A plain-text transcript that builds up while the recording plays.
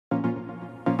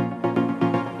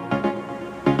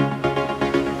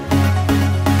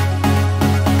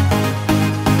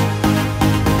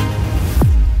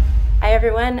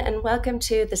everyone, and welcome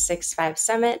to the 6-5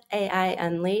 Summit AI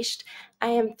Unleashed. I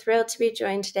am thrilled to be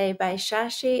joined today by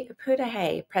Shashi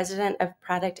Upadhyay, President of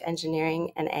Product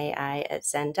Engineering and AI at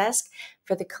Zendesk,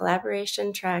 for the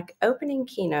collaboration track opening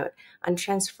keynote on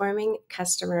transforming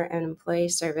customer and employee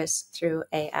service through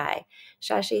AI.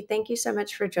 Shashi, thank you so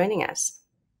much for joining us.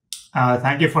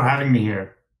 Thank you for having me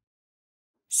here.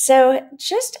 So,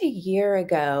 just a year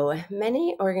ago,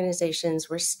 many organizations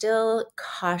were still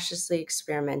cautiously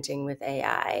experimenting with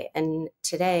AI. And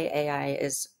today, AI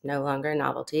is no longer a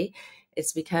novelty.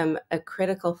 It's become a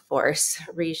critical force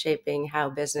reshaping how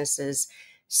businesses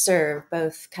serve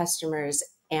both customers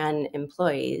and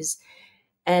employees.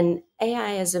 And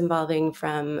AI is evolving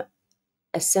from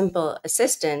a simple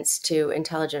assistance to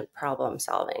intelligent problem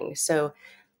solving. So,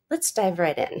 let's dive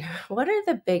right in. What are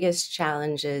the biggest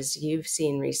challenges you've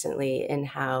seen recently in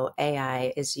how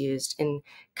AI is used in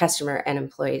customer and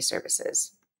employee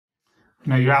services?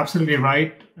 No, you're absolutely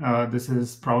right. This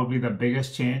is probably the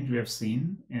biggest change we have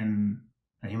seen in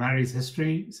humanity's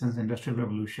history since the Industrial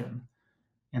Revolution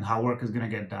in how work is going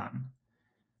to get done.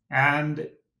 And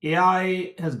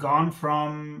AI has gone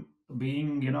from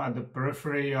being, at the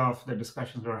periphery of the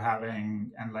discussions we're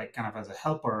having and like kind of as a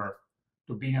helper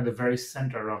to being at the very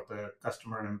center of the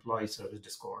customer and employee service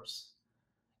discourse.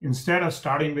 Instead of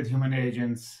starting with human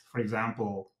agents, for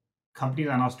example, companies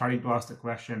are now starting to ask the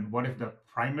question, what if the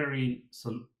primary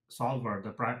solver,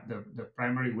 the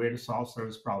primary way to solve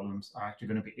service problems are actually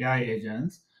going to be AI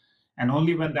agents? And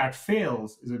only when that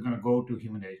fails is it going to go to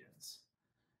human agents.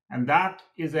 And that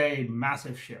is a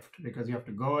massive shift because you have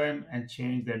to go in and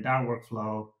change the entire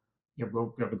workflow. You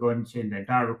have to go in and change the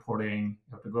entire reporting.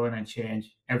 You have to go in and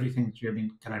change everything that you've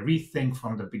been kind of rethink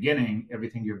from the beginning,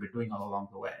 everything you've been doing all along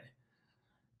the way.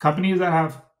 Companies that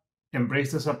have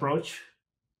embraced this approach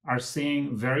are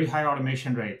seeing very high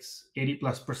automation rates. 80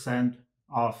 plus percent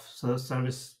of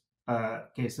service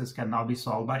cases can now be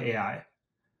solved by AI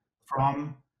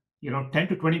from 10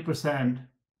 to 20%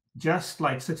 just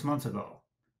like 6 months ago.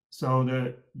 So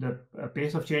the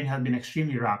pace of change has been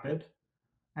extremely rapid.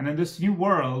 And in this new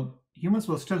world, humans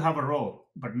will still have a role,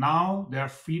 but now they're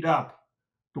freed up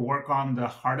to work on the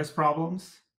hardest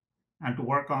problems and to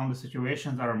work on the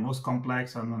situations that are most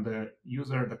complex and when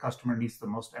the customer needs the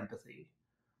most empathy.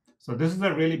 So this is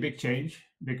a really big change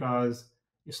because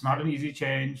it's not an easy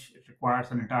change. It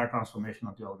requires an entire transformation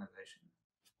of the organization.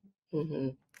 hmm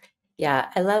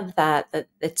Yeah, I love that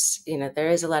it's, there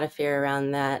is a lot of fear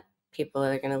around that people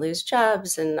are going to lose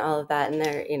jobs and all of that.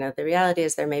 And the reality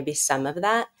is there may be some of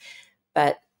that,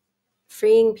 but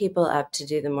freeing people up to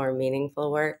do the more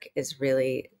meaningful work is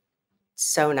really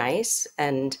so nice.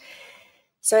 And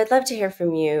so I'd love to hear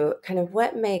from you kind of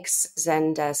what makes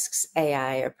Zendesk's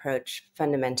AI approach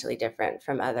fundamentally different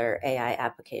from other AI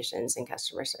applications in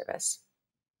customer service?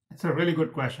 It's a really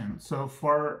good question. So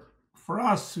for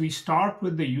us, we start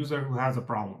with the user who has a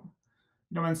problem.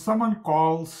 When someone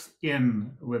calls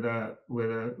in with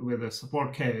a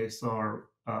support case or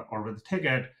with a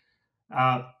ticket,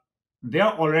 uh, they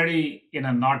are already in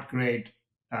a not great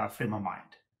frame of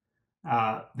mind.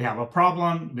 They have a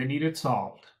problem, they need it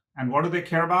solved. And what do they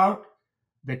care about?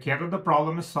 They care that the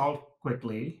problem is solved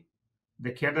quickly,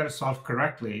 they care that it's solved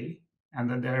correctly, and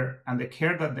they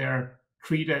care that they're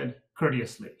treated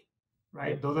courteously.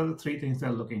 Right? Those are the three things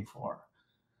they're looking for.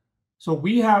 So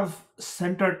we have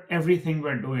centered everything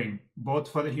we're doing, both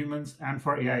for the humans and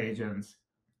for AI agents,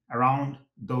 around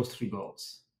those three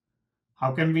goals.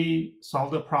 How can we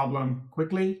solve the problem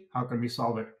quickly? How can we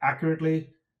solve it accurately?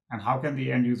 And how can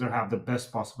the end user have the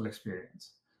best possible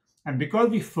experience? And because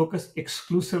we focus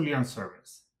exclusively on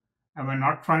service, and we're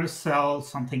not trying to sell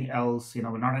something else,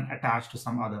 we're not attached to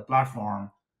some other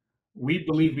platform, we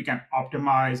believe we can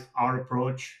optimize our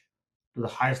approach to the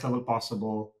highest level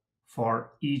possible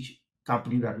for each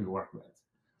company that we work with.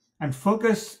 And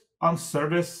focus on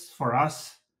service for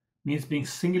us means being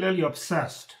singularly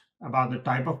obsessed about the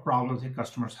type of problems your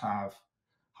customers have,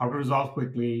 how to resolve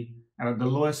quickly, and at the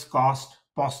lowest cost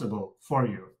possible for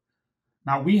you.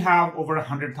 Now, we have over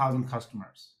 100,000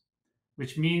 customers,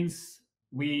 which means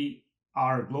we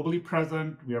are globally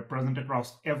present. We are present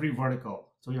across every vertical.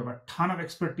 So we have a ton of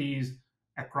expertise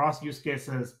across use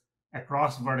cases,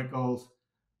 across verticals,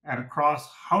 and across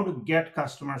how to get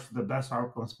customers to the best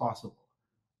outcomes possible.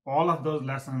 All of those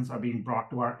lessons are being brought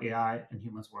to our AI and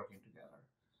humans working together.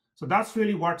 So that's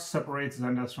really what separates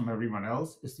Zendesk from everyone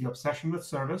else. It's the obsession with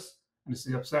service, and it's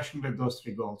the obsession with those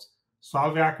three goals: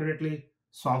 solve accurately,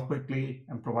 solve quickly,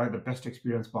 and provide the best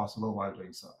experience possible while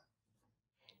doing so.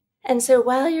 And so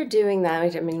while you're doing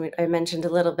that, I mean, I mentioned a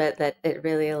little bit that it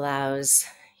really allows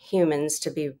humans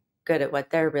to be good at what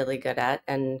they're really good at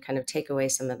and kind of take away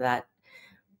some of that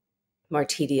more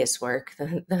tedious work,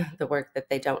 the work that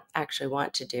they don't actually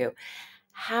want to do.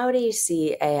 How do you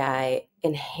see AI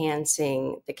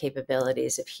enhancing the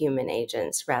capabilities of human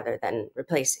agents rather than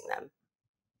replacing them?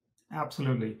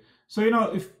 Absolutely. So,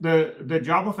 if the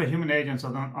job of a human agent,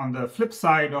 so on the flip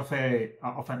side of a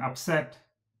of an upset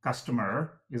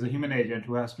customer is a human agent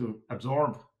who has to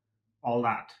absorb all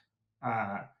that,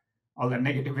 uh, all that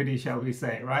negativity, shall we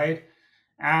say, right?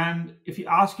 And if you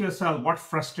ask yourself what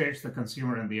frustrates the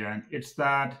consumer in the end, it's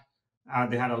that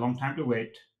they had a long time to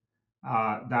wait.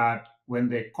 That when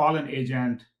they call an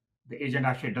agent, the agent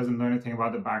actually doesn't know anything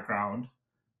about the background.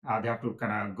 They have to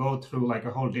kind of go through like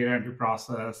a whole data entry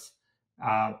process.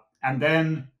 Uh, and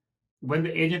then when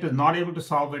the agent is not able to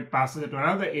solve it, passes it to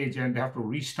another agent, they have to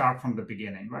restart from the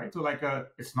beginning, right? So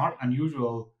it's not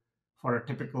unusual for a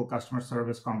typical customer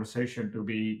service conversation to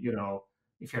be,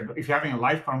 if you're having a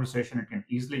live conversation, it can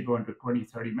easily go into 20,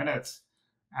 30 minutes.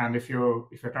 And if you're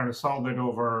trying to solve it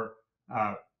over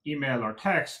uh, email or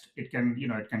text, it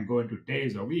can go into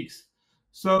days or weeks.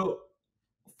 So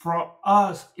for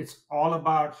us, it's all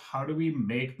about how do we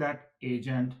make that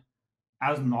agent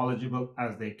as knowledgeable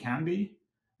as they can be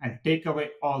and take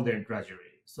away all their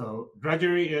drudgery. So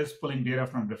drudgery is pulling data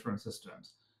from different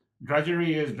systems.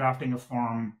 Drudgery is drafting a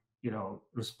form,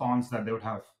 response that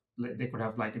they could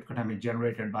have like it could have been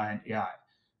generated by an AI,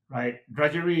 right?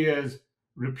 Drudgery is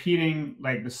repeating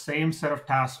like the same set of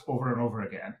tasks over and over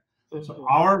again. So Hmm.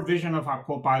 our vision of our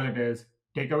copilot is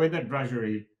take away the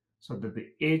drudgery so that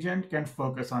the agent can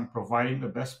focus on providing the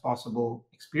best possible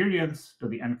experience to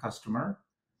the end customer,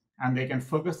 and they can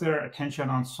focus their attention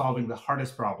on solving the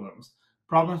hardest problems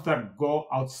that go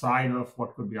outside of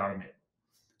what could be automated.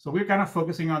 So we're kind of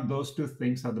focusing on those two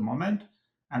things at the moment.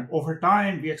 And over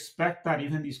time, we expect that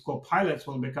even these co-pilots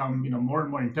will become, more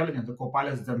and more intelligent. The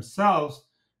co-pilots themselves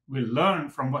will learn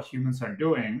from what humans are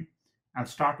doing and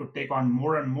start to take on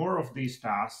more and more of these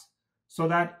tasks, so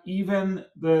that even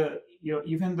the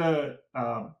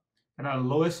kind of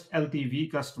lowest LTV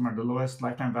customer, the lowest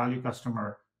lifetime value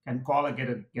customer, can call and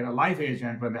get a live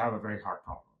agent when they have a very hard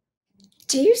problem.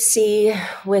 Do you see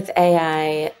with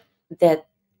AI that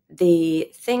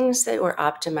the things that we're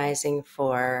optimizing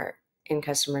for in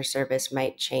customer service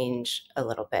might change a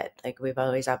little bit? Like we've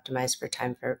always optimized for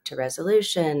time to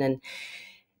resolution, and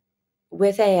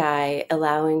with AI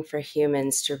allowing for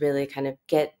humans to really kind of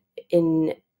get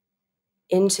in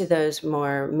into those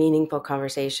more meaningful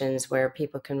conversations where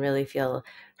people can really feel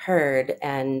heard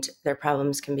and their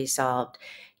problems can be solved.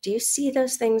 Do you see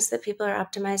those things that people are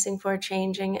optimizing for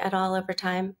changing at all over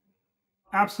time?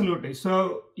 Absolutely.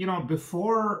 So,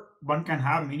 before one can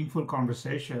have meaningful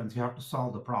conversations, you have to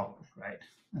solve the problem, right?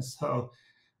 And so,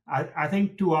 I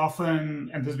think too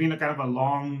often, and there's been a kind of a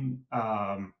long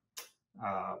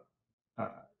uh, uh,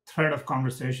 thread of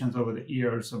conversations over the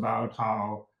years about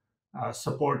how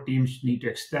support teams need to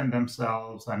extend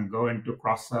themselves and go into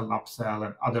cross sell, upsell,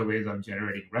 and other ways of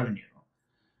generating revenue.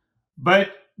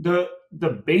 But the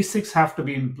basics have to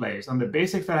be in place, and the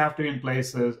basics that have to be in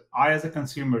place is I as a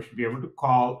consumer should be able to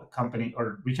call a company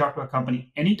or reach out to a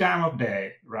company any time of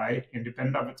day, right,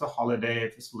 independent of it's a holiday,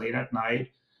 if it's late at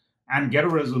night, and get a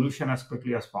resolution as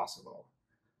quickly as possible.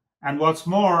 And what's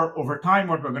more, over time,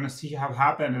 what we're going to see have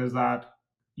happen is that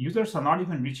users are not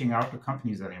even reaching out to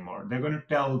companies anymore. They're going to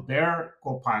tell their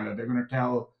co-pilot, they're going to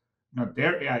tell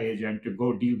their AI agent to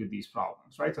go deal with these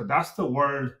problems, right? So that's the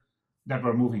world that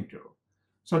we're moving to.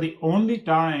 So the only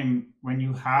time when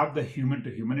you have the human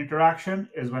to human interaction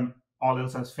is when all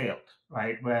else has failed,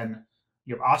 right? When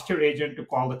you've asked your agent to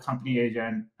call the company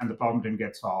agent and the problem didn't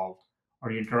get solved,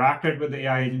 or you interacted with the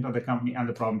AI agent of the company and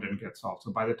the problem didn't get solved.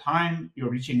 So by the time you're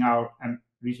reaching out and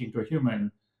reaching to a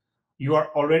human, you are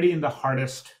already in the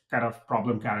hardest kind of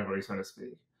problem category, so to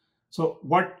speak. So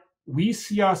what we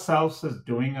see ourselves as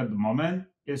doing at the moment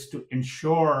is to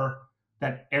ensure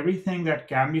that everything that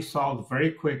can be solved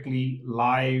very quickly,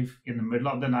 live in the middle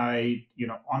of the night,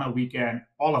 on a weekend,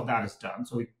 all of that is done.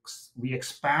 So we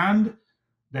expand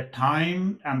the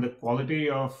time and the quality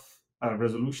of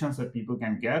resolutions that people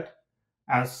can get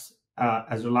as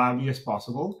reliably as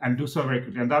possible and do so very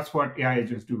quickly. And that's what AI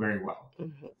agents do very well.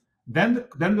 Mhm. Then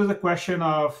there's a question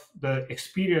of the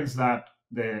experience that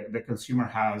the consumer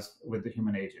has with the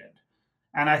human agent.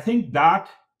 And I think that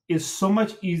is so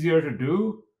much easier to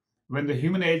do when the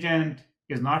human agent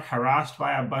is not harassed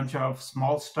by a bunch of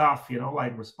small stuff,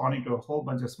 like responding to a whole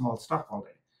bunch of small stuff all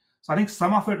day. So I think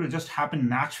some of it will just happen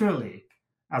naturally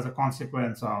as a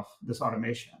consequence of this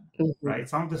automation, Mhm. right?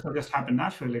 Some of this will just happen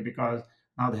naturally because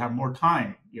now they have more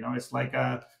time. It's like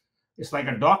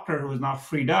a doctor who is now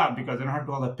freed up because they don't have to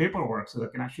do all the paperwork, so they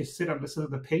can actually sit and listen to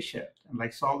the patient and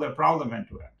like solve their problem end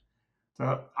to end.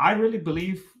 So we really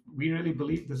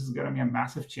believe this is going to be a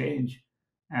massive change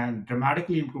and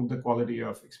dramatically improve the quality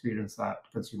of experience that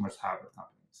consumers have with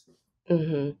companies.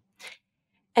 Hmm.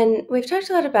 And we've talked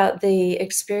a lot about the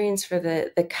experience for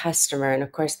the customer, and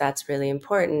of course that's really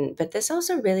important, but this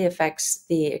also really affects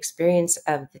the experience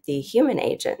of the human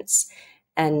agents.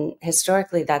 And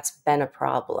historically that's been a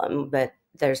problem, but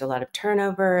there's a lot of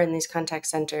turnover in these contact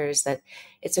centers that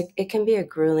it can be a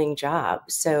grueling job.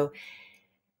 So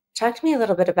talk to me a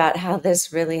little bit about how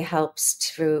this really helps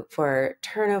for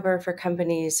turnover for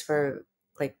companies, for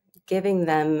like giving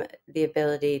them the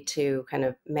ability to kind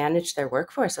of manage their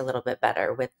workforce a little bit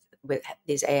better with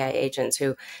these AI agents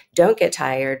who don't get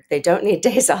tired, they don't need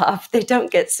days off, they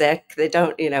don't get sick, they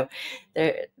don't,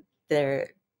 they're they're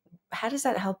how does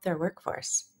that help their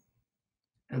workforce?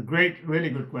 A great, really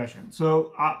good question.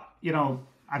 So,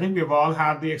 I think we've all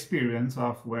had the experience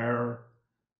of where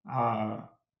uh,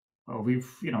 we've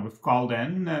called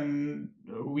in and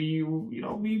we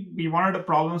wanted a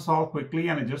problem solved quickly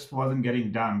and it just wasn't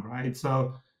getting done, right?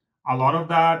 So, a lot of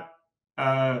that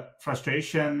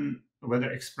frustration,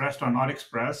 whether expressed or not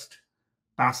expressed,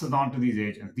 passes on to these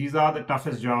agents. These are the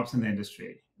toughest jobs in the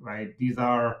industry, right? These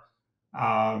are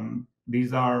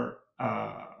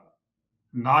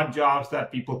not jobs that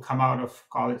people come out of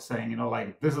college saying,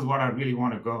 like, this is what I really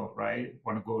want to go, right?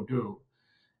 Want to go do.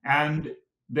 And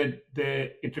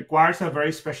it requires a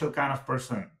very special kind of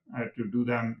person to do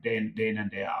them day in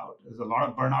and day out. There's a lot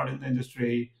of burnout in the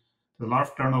industry. There's a lot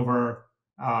of turnover.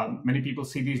 Many people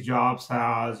see these jobs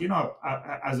as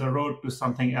as a road to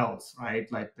something else, right?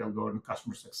 Like they'll go into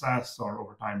customer success or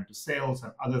over time into sales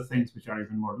and other things which are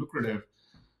even more lucrative.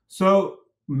 So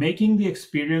making the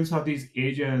experience of these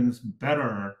agents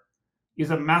better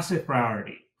is a massive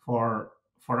priority for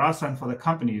us and for the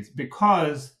companies,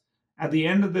 because at the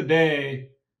end of the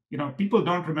day, people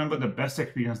don't remember the best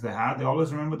experience they had. They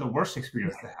always remember the worst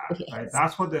experience they had, right? Yes.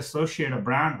 That's what they associate a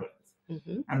brand with.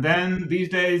 Hmm. And then these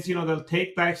days, they'll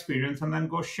take that experience and then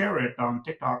go share it on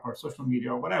TikTok or social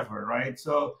media or whatever, right?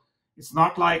 So it's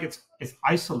not like it's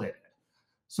isolated.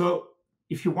 So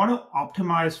if you want to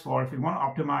optimize for,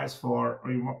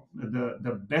 or you want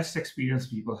the best experience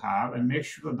people have, and make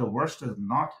sure that the worst is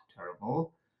not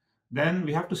terrible, then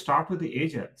we have to start with the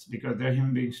agents because they're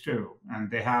human beings too,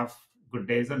 and they have good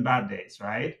days and bad days,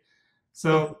 right?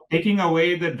 So taking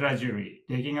away the drudgery,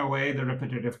 taking away the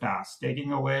repetitive tasks,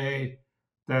 taking away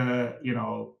the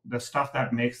stuff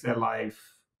that makes their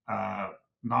life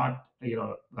not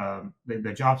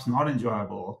the job's not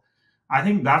enjoyable. I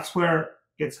think that's where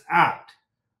it's at.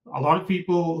 A lot of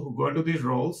people who go into these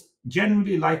roles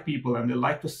genuinely like people and they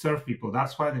like to serve people.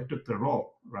 That's why they took the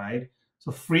role, right?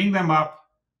 So freeing them up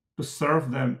to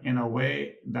serve them in a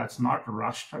way that's not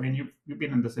rushed. I mean, you've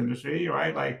been in this industry,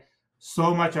 right? Like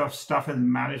so much of stuff is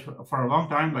managed for a long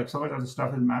time. Like so much of the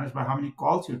stuff is managed by how many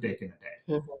calls you take in a day.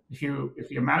 Hmm. If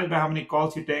you manage by how many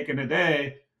calls you take in a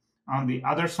day, on the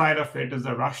other side of it is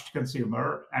a rushed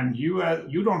consumer, and you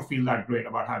don't feel that great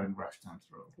about having rushed them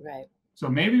through. Right. So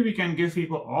maybe we can give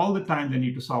people all the time they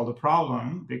need to solve the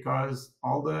problem, because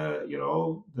all the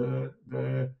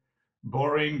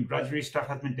boring drudgery stuff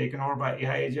has been taken over by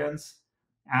AI agents.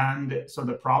 And so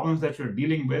the problems that you're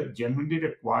dealing with genuinely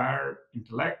require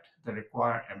intellect, they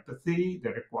require empathy, they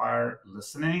require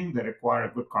listening, they require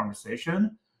a good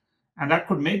conversation. And that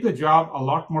could make the job a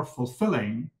lot more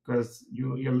fulfilling because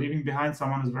you're leaving behind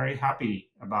someone who's very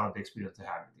happy about the experience they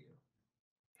had with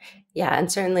you. Yeah,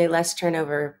 and certainly less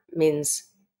turnover means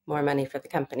more money for the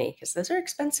company because those are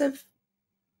expensive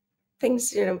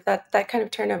things, that kind of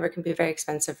turnover can be very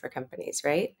expensive for companies,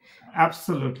 right?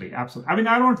 Absolutely, absolutely. I mean,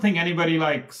 I don't think anybody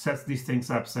like sets these things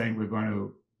up saying we're going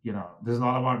to, this is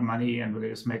all about money and we'll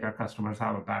just make our customers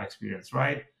have a bad experience,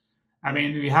 right? I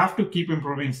mean, we have to keep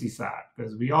improving CSAT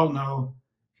because we all know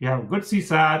if you have good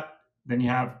CSAT, then you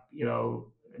have,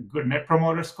 a good net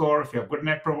promoter score. If you have good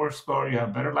net promoter score, you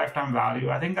have better lifetime value.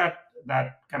 I think that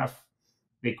kind of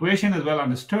the equation is well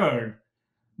understood.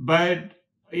 But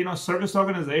service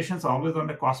organizations are always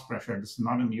under cost pressure. This is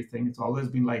not a new thing. It's always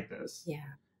been like this. Yeah.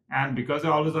 And because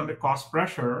they're always under cost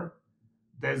pressure,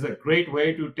 there's a great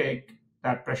way to take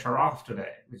that pressure off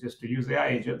today, which is to use AI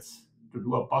agents to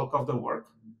do a bulk of the work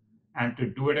and to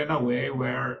do it in a way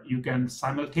where you can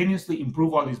simultaneously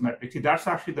improve all these metrics. See, that's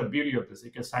actually the beauty of this.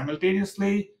 You can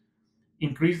simultaneously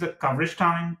increase the coverage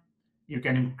time, you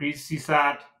can increase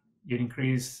CSAT, you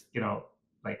increase,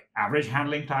 like average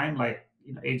handling time. Like,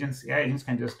 AI agents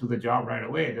can just do the job right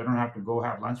away. They don't have to go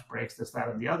have lunch breaks, this, that,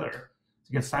 and the other. So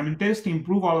you can simultaneously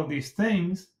improve all of these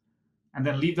things and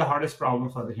then leave the hardest problem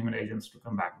for the human agents to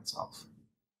come back and solve.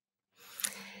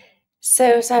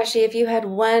 So, Sashi, if you had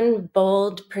one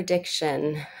bold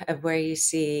prediction of where you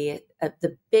see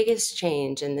the biggest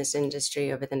change in this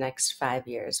industry over the next 5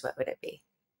 years, what would it be?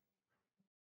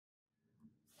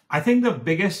 I think the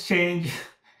biggest change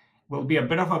will be a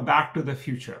bit of a back to the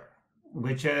future,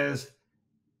 which is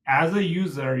as a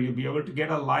user, you'll be able to get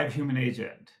a live human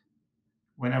agent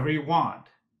whenever you want.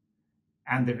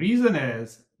 And the reason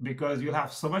is because you'll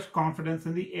have so much confidence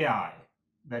in the AI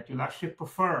that you'll actually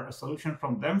prefer a solution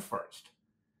from them first.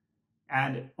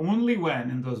 And only when,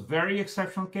 in those very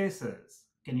exceptional cases,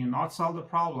 can you not solve the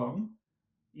problem,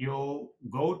 you'll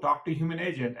go talk to a human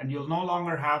agent, and you'll no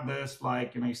longer have this,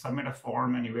 like, you submit a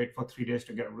form and you wait for 3 days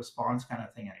to get a response kind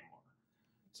of thing anymore.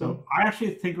 Mm. So I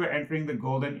actually think we're entering the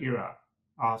golden era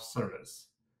of service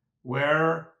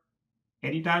where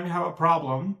anytime you have a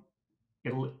problem,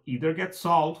 it'll either get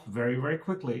solved very, very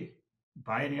quickly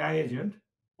by an AI agent,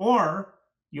 or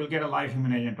you'll get a live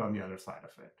human agent on the other side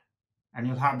of it. And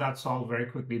you'll have that solved very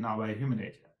quickly now by a human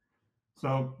agent.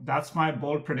 So that's my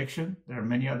bold prediction. There are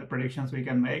many other predictions we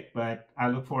can make, but I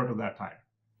look forward to that time.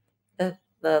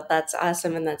 Well, that's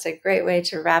awesome. And that's a great way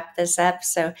to wrap this up.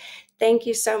 So, thank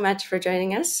you so much for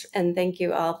joining us. And thank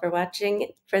you all for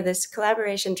watching for this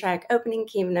collaboration track opening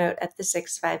keynote at the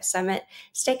 6.5 Summit.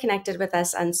 Stay connected with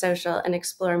us on social and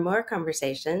explore more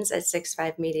conversations at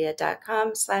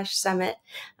 65media.com/summit.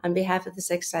 On behalf of the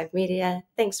 6.5 Media,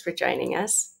 thanks for joining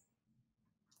us.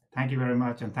 Thank you very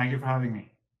much, and thank you for having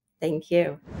me. Thank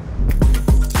you.